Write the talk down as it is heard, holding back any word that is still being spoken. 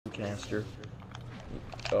Master.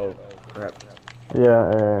 Oh, crap.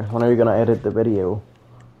 Yeah, when are you gonna edit the video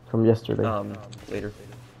from yesterday? Later.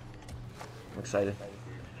 I'm excited.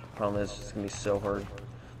 Problem is, it's gonna be so hard.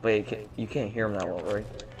 But you can't hear him that well, right?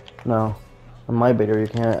 No. On my video you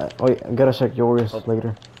can't. Wait, I gotta check yours Hope,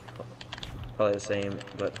 later. Probably the same,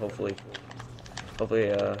 but hopefully,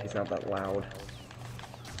 he's not that loud.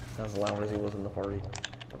 Not as loud as he was in the party.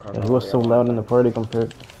 Yeah, he was so loud in the party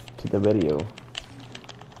compared to the video.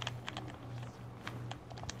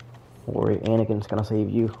 Don't worry, Anakin's gonna save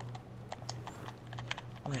you.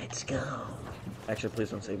 Let's go. Actually, please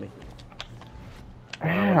don't save me.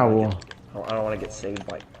 Ow! I don't want to get saved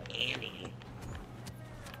by Annie.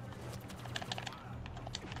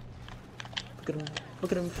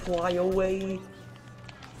 Look at him fly away.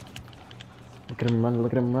 Look at him run,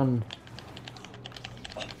 look at him run.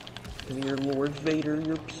 Come here, Lord Vader,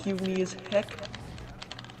 you're puny as heck.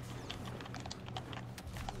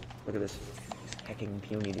 Look at this. He's hecking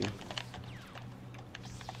puny, dude.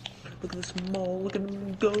 Look at this Maul, look at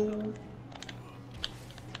him go.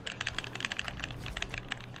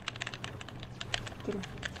 Look at him,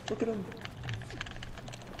 look at him.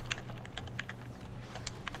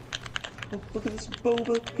 Oh, look at this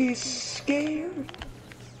Boba, he's scared.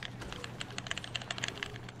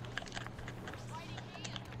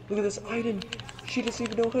 Look at this Aiden, she doesn't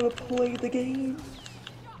even know how to play the game.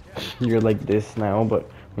 You're like this now, but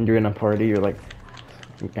when you're in a party, you're like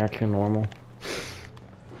actually normal.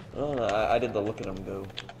 I did the look at him go.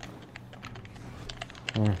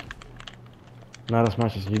 Not as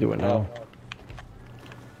much as you do it now. Oh.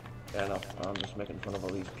 Yeah, no, I'm just making fun of all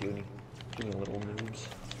these puny little noobs.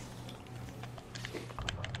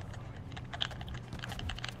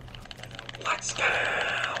 Let's go!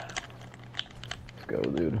 Let's go,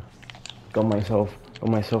 dude. Got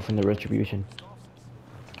myself in the retribution.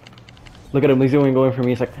 Look at him, he's going for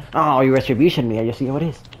me. It's like, oh, you retribution me. I just see how it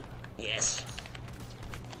is. Yes.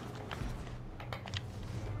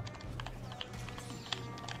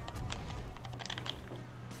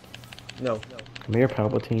 No. Come here,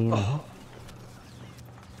 Palpatine. Oh.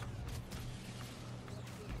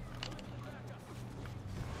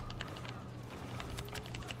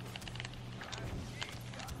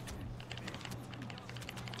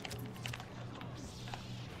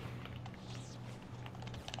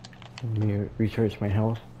 Let me recharge my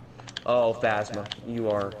health. Oh, Phasma, you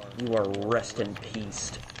are rest in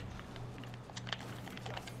peace.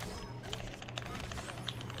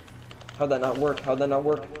 How'd that not work? How'd that not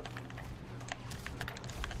work?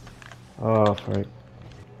 Oh, frick.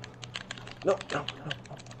 No.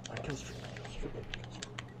 I kill streak.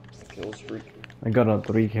 Kill streak. I got a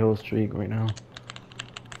 3 kill streak right now.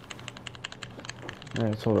 Yeah,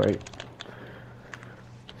 it's alright.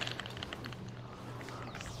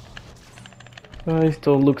 He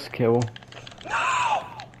still looks kill. No!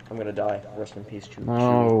 I'm gonna die. Rest in peace, Chewie.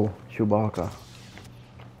 No, Chewbacca.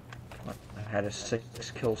 I had a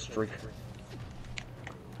 6 kill streak.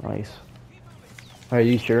 Nice. Are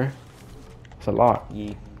you sure? It's a lot.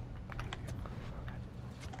 Yeah,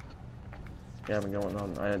 I've been going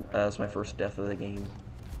on. That was my first death of the game.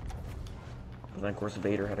 But then, of course,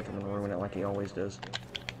 Vader had to come and ruin it like he always does.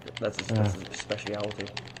 That's his speciality.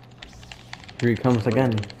 Here he comes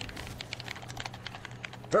again.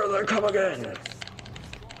 Here they come again!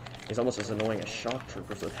 He's almost as annoying as shock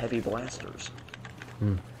troopers with heavy blasters.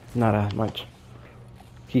 Not as much.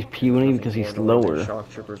 He's puny because he's slower. Shock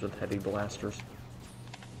troopers with heavy blasters.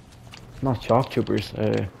 Not shock troopers.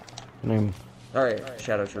 Name. Alright,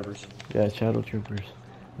 shadow troopers. Yeah, shadow troopers.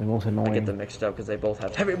 The most annoying. I get them mixed up because they both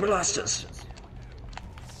have heavy blasters.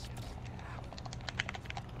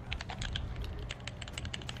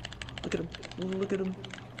 Look at him. Look at him.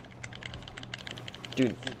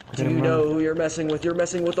 Dude, do you know who you're messing with? You're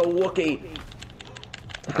messing with a Wookiee.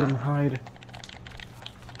 Look at him hide.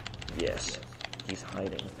 Yes, he's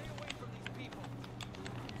hiding.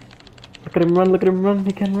 Look at him run, look at him run.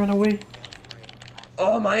 He can run away.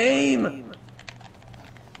 Oh, my aim!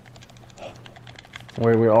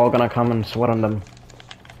 We're all gonna come and sweat on them.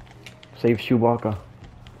 Save Chewbacca.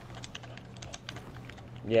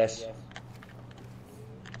 Yes.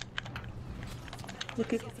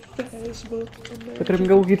 Look at Phasma. Look at him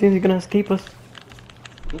go. He thinks he's gonna escape us.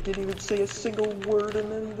 He didn't even say a single word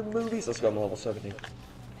in any of the movies. Let's go, I'm level 70.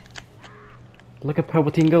 Look at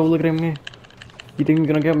Palpatine go. Look at him. You think he's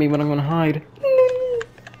gonna get me when I'm gonna hide?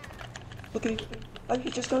 Look at him. He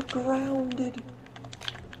just got grounded.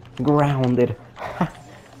 Grounded.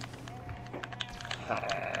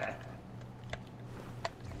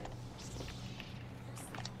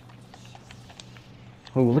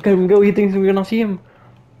 Oh, look at him go. He thinks we're gonna see him.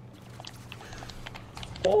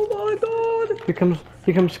 Oh! Oh my god!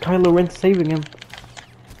 Here comes Kylo Ren saving him.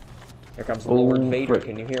 Here comes Lord Vader, frick.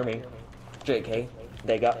 can you hear me? JK,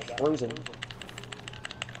 they got frozen.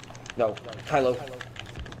 No, Kylo.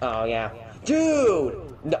 Oh yeah.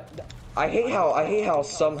 Dude! No. I hate how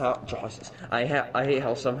somehow I hate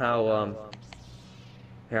how somehow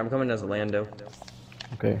here I'm coming as a Lando.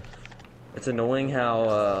 Okay. It's annoying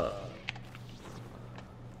how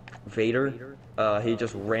Vader he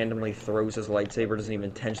just randomly throws his lightsaber, doesn't even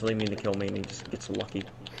intentionally mean to kill me, and he just gets lucky.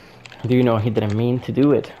 Do you know he didn't mean to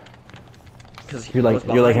do it? Because You're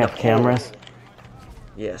like have cameras.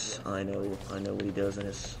 Yes, I know what he does, and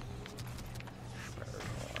it's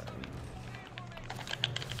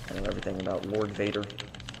I know everything about Lord Vader.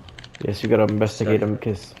 Yes, you gotta investigate him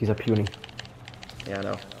because he's a puny.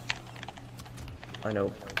 Yeah, I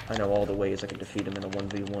know all the ways I can defeat him in a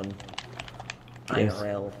 1v1. Yes.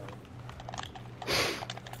 IRL.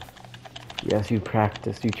 Yes, you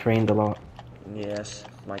practiced. You trained a lot. Yes,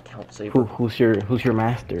 my count saber. Who's your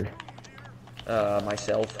master?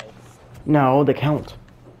 Myself. No, the count.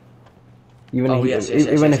 Even Oh, if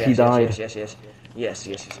he died. Yes.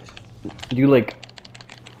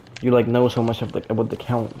 You like know so much of about the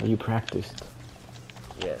count that you practiced.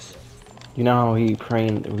 Yes. You know how he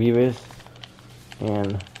trained Revis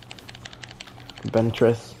and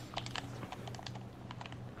Ventress.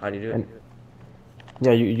 How do you do it? And,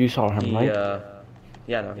 yeah, you saw him, right?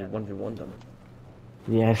 Yeah, no, he 1v1'd them.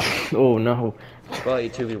 Yes. Oh no. Well, he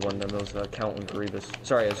 2v1'd them. Those Count and Grievous.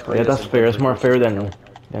 Sorry, it's Grievous. Yeah, that's fair. It's more fair Count.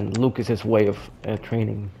 than Lucas's way of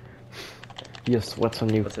training. He just sweats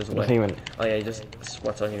on you. What's his way? Even... Oh yeah, he just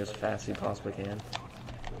sweats on you as fast as he possibly can.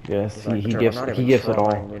 Yes, Like, he gives it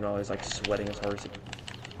all. You know, he's like sweating as hard as he can.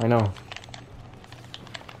 I know.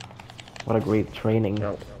 What a great training.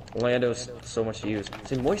 No, Lando's so much to use.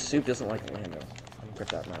 See, Moist Soup doesn't like Lando. I'm with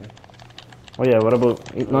that, man. Oh yeah, what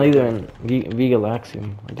about neither in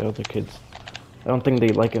V-Galaxium or the other kids? I don't think they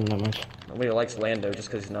like him that much. Nobody likes Lando just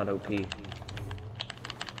because he's not OP.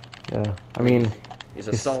 Yeah, I mean, he's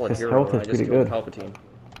a solid his hero. health is I just pretty killed good. Palpatine.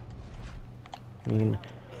 I mean,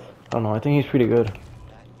 I don't know. I think he's pretty good.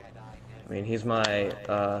 I mean, he's my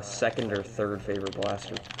second or third favorite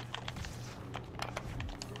blaster.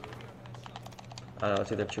 I don't know,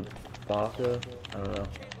 it's either Chewbacca, I don't know.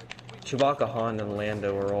 Chewbacca, Han, and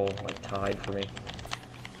Lando are all like tied for me.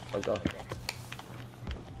 Oh god.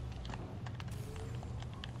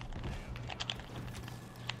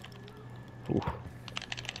 Oof.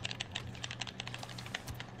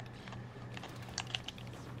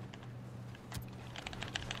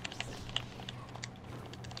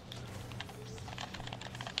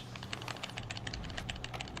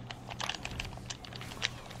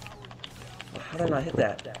 How did I hit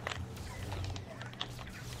that?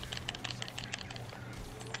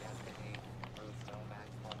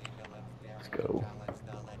 Let's go.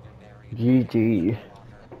 GG.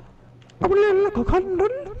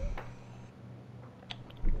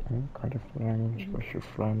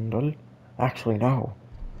 Actually, no.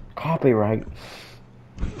 Copyright.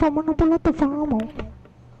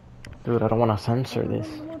 Dude, I don't want to censor this.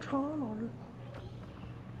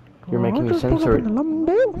 You're making me censor it.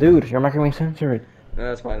 Dude, you're making me censor it. No,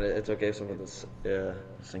 that's fine. It's okay if someone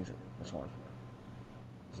sings it. That's fine.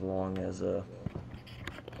 As long as you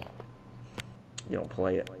don't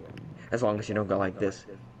play it. As long as you don't go like this.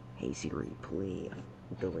 Hey Siri, play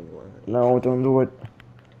Billy Line. No, don't do it.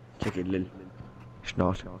 Check it, Lil.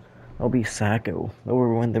 Snot. I'll be Sacco. They'll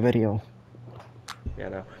ruin the video. Yeah,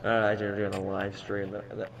 no. I did doing a live stream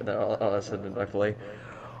that all of a sudden I play.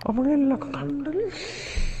 That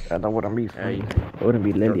wouldn't be funny. That wouldn't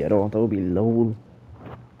be Lily at all. That would be LOL.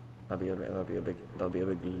 That'd be a big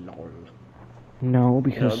lol. No,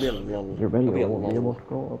 because your video won't be able to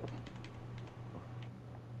go up.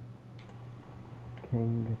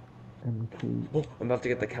 King MK. Oh, I'm about to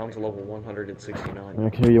get the count to level 169.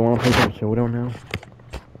 Okay, you want to play some Showdown now?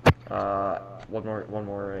 One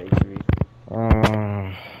more HV.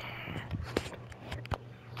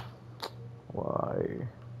 Why?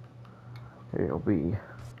 It'll be.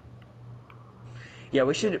 Yeah,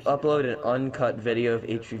 we should upload an uncut video of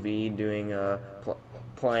HVV doing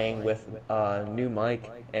playing with new mic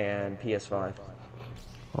and PS5.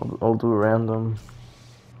 I'll do random.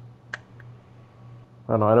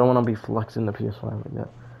 I don't know. I don't want to be flexing the PS5 like that.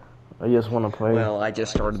 I just want to play. Well, I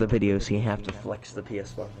just started the video, so you have to flex the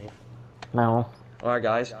PS5. No. Alright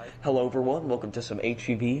guys, hello everyone, welcome to some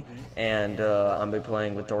HVV, and I'm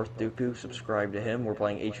playing with Darth Dooku, subscribe to him. We're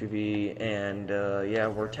playing HVV, and yeah,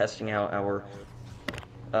 we're testing out our,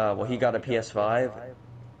 well, he got a PS5,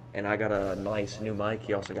 and I got a nice new mic.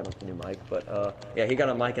 He also got a new mic, but yeah, he got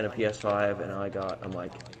a mic and a PS5, and I got a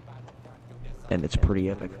mic, and it's pretty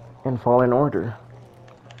epic. In Fallen Order.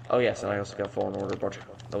 Oh yes, and I also got Fallen Order, but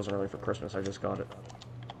that wasn't really for Christmas. I just got it.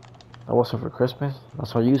 That wasn't for Christmas?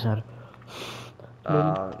 That's what you said.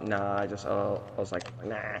 Nah, I was like,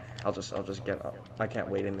 nah, I'll just get up. I can't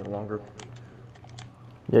wait any longer.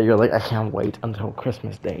 Yeah, you're like, I can't wait until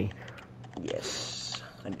Christmas Day. Yes,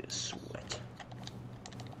 I need to sweat.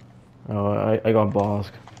 Oh, I got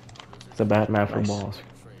Bosk. It's a Batman for Nice. Bosk.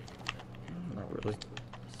 Not really.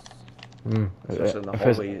 If in the it's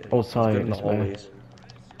hallways. outside, Good in the it's bad. hallways.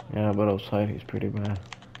 Yeah, but outside he's pretty bad.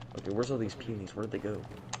 Okay, where's all these peonies? Where'd they go?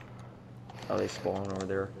 Oh, they spawn over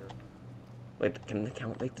there. Wait, can the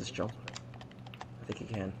count make this jump? I think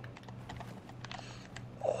he can.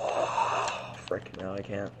 Oh, frick, no, I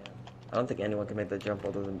can't. I don't think anyone can make that jump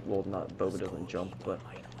other than, well, not Boba doesn't jump, but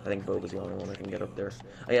I think Boba's the only one that can get up there.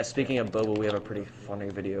 Oh yeah, speaking of Boba, we have a pretty funny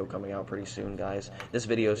video coming out pretty soon, guys. This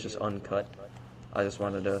video is just uncut. I just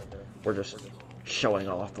wanted to, we're just showing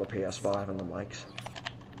off the PS5 and the mics.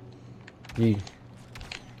 Yeah.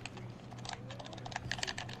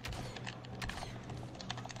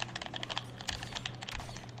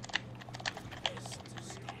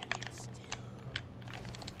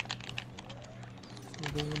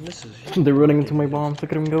 They're running into my bombs.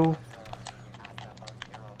 Look at him go.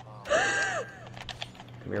 Come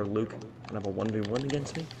here, Luke. You have a 1v1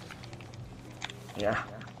 against me? Yeah.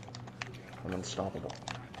 I'm unstoppable.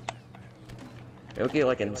 It would get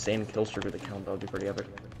like an insane kill streak with the count. That would be pretty epic.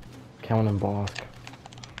 Count and Bosk.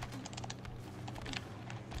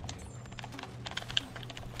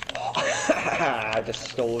 I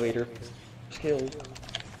just stole Vader. Just killed.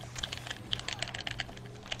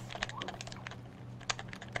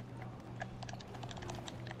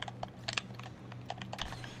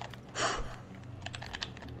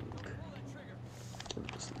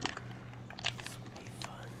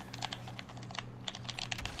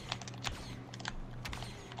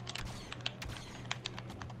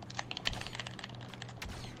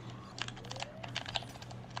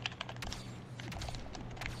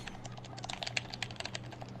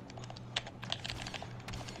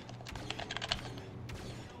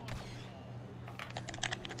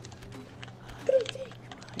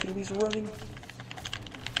 He's running.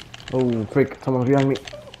 Oh, frick. Someone's behind me.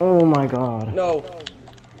 Oh my god. No.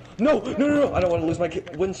 No, no, no, no. I don't want to lose my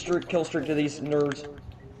win streak, kill streak to these nerds.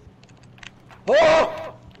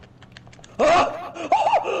 Oh!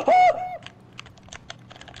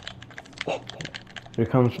 Here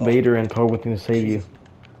comes Vader and Palpatine to save you.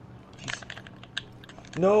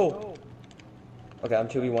 No. Okay, I'm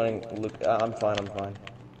 2v1ing Luke. I'm fine, I'm fine.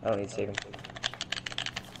 I don't need to save him.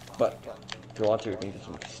 But if you want to, you can get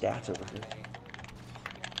some stats over here.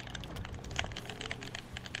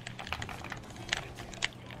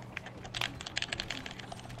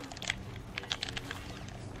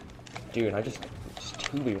 Dude, I just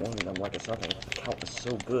 2v1 them like it's nothing. The count was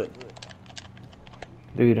so good.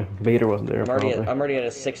 Dude, Vader was there. I'm already at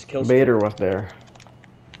a 6 kill. Vader was there.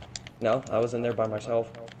 No, I was in there by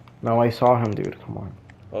myself. No, I saw him, dude. Come on.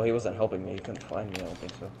 Well, he wasn't helping me. He couldn't find me. I don't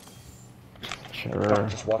think so. Sure.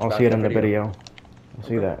 Just watch I'll back see it the in the video. video. I'll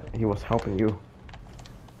see that. He was helping you.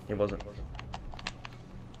 He wasn't.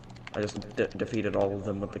 I just defeated all of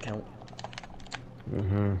them with the count.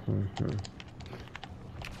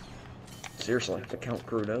 Seriously, the count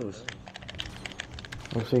crew knows.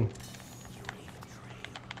 We'll see.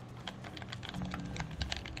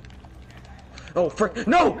 Oh, frick!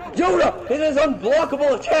 No! Yoda! It is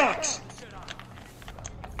unblockable attacks!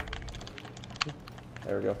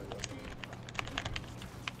 There we go.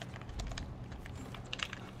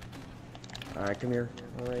 Alright, come here.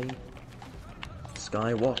 Alright.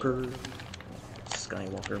 Skywalker.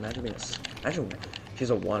 Skywalker. Imagine being a... Imagine she's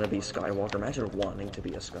a wannabe Skywalker. Imagine wanting to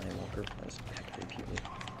be a Skywalker. That's actually cute.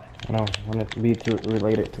 I know. I want it to be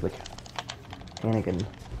related to the Anakin.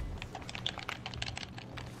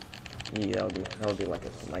 Yeah, that would be like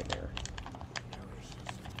a nightmare.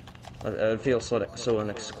 It feels so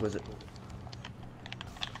exquisite.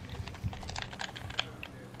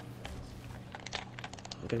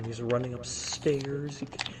 Look at him, he's running upstairs.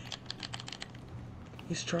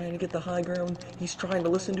 He's trying to get the high ground. He's trying to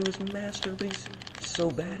listen to his master, but he's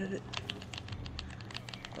so bad at it.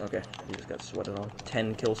 Okay, he just got sweated on.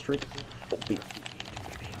 10 kill streak. Oh,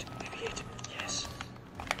 BB-8. Yes.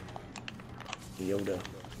 Yoda.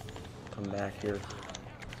 Come back here.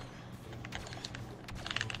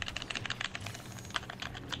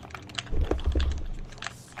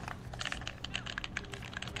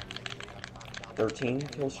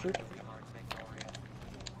 .13 kill streak.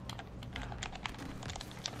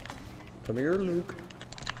 Come here, Luke.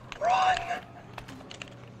 Run!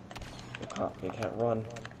 You can't run.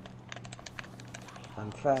 I'm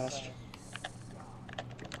fast.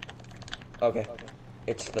 Okay.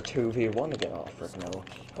 It's the 2v1 again. Oh, frick no.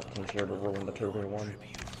 Fucking here to ruin the 2v1.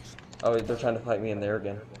 Oh, they're trying to fight me in there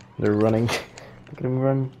again. They're running. Look at them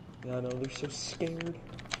run. Yeah, I know, they're so scared.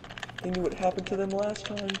 They knew what happened to them last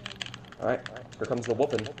time. Alright, here comes the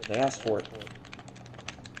whooping. They asked for it.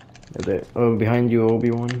 Oh, behind you,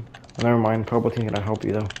 Obi-Wan. Oh, never mind, Palpatine's gonna help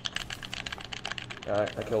you though. Yeah,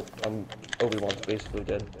 I killed. Obi-Wan's basically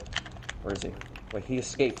dead. Where is he? Wait, he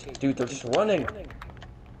escaped. Dude, they're just running!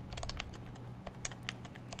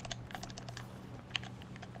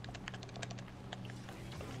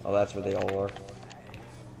 Oh, that's where they all are.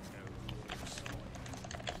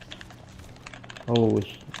 Oh,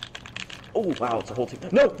 Oh, wow, it's a whole team.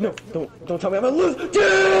 No, don't tell me I'm gonna lose.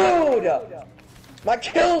 Dude! My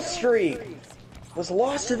kill streak was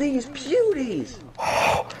lost to these beauties.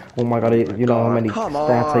 oh my god, you know how many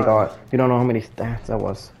stats I got. You don't know how many stats that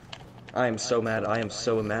was. I am so mad. I am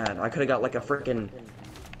so mad. I could have got like a freaking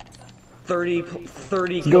 30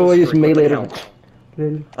 kill Go, I just streak with the meleeed count.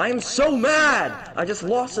 him. I am so mad! I just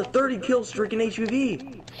lost a 30 kill streak in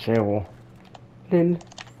HVV. Chill. I'm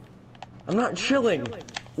not chilling.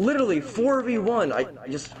 Literally 4v1.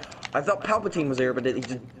 I thought Palpatine was there, but he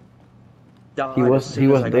just died. He was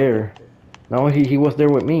there. No, he was there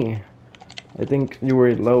with me. I think you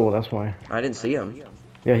were low, that's why. I didn't see him.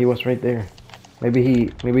 Yeah, he was right there.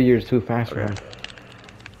 Maybe you're too fast for him.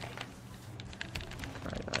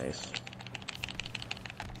 Alright, nice.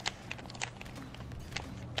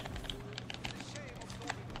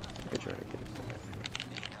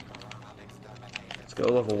 Let's go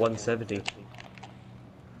level 170.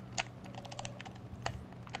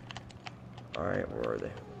 Alright, where are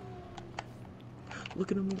they?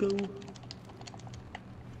 Look at them go.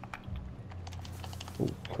 Oh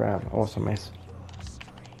crap, awesome miss.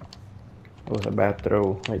 That was a bad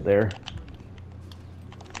throw right there.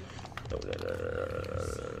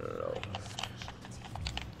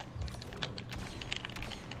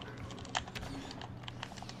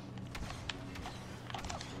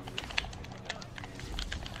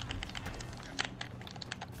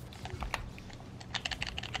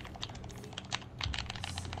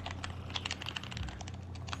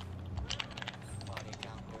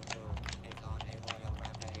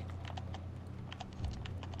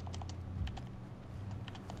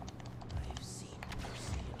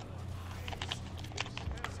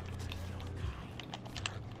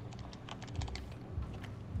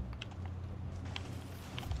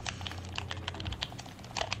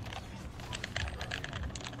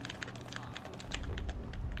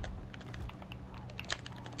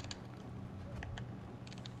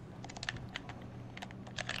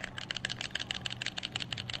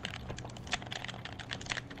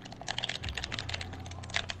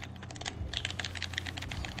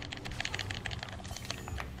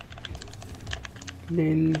 No.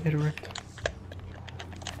 Little bit wrecked.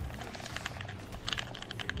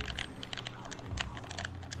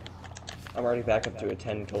 I'm already back up to a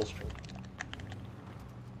 10 kill streak.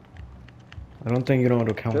 I don't think you know how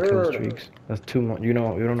to count kill Dude. streaks. That's too much. You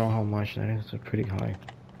don't know how much that is. It's pretty high.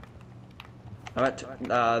 I'm at,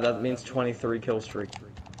 that means 23 kill streak.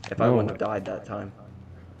 If I No. wouldn't have died that time.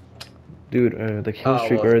 Dude, the kill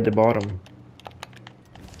streak well. are at the bottom.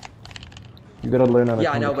 You gotta learn how to Yeah,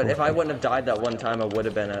 I count know, the but kill if I streak. wouldn't have died that one time, I would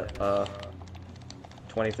have been at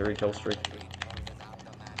 23 kill streak.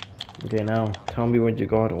 Okay, now tell me what you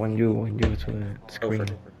got when you to the screen.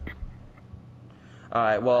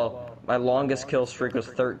 Alright, well, my longest kill streak was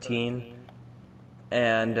 13,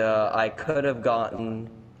 and I could have gotten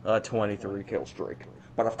a 23 kill streak.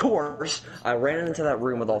 But of course, I ran into that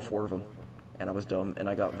room with all 4 of them, and I was dumb, and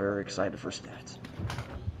I got very excited for stats.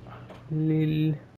 Lil.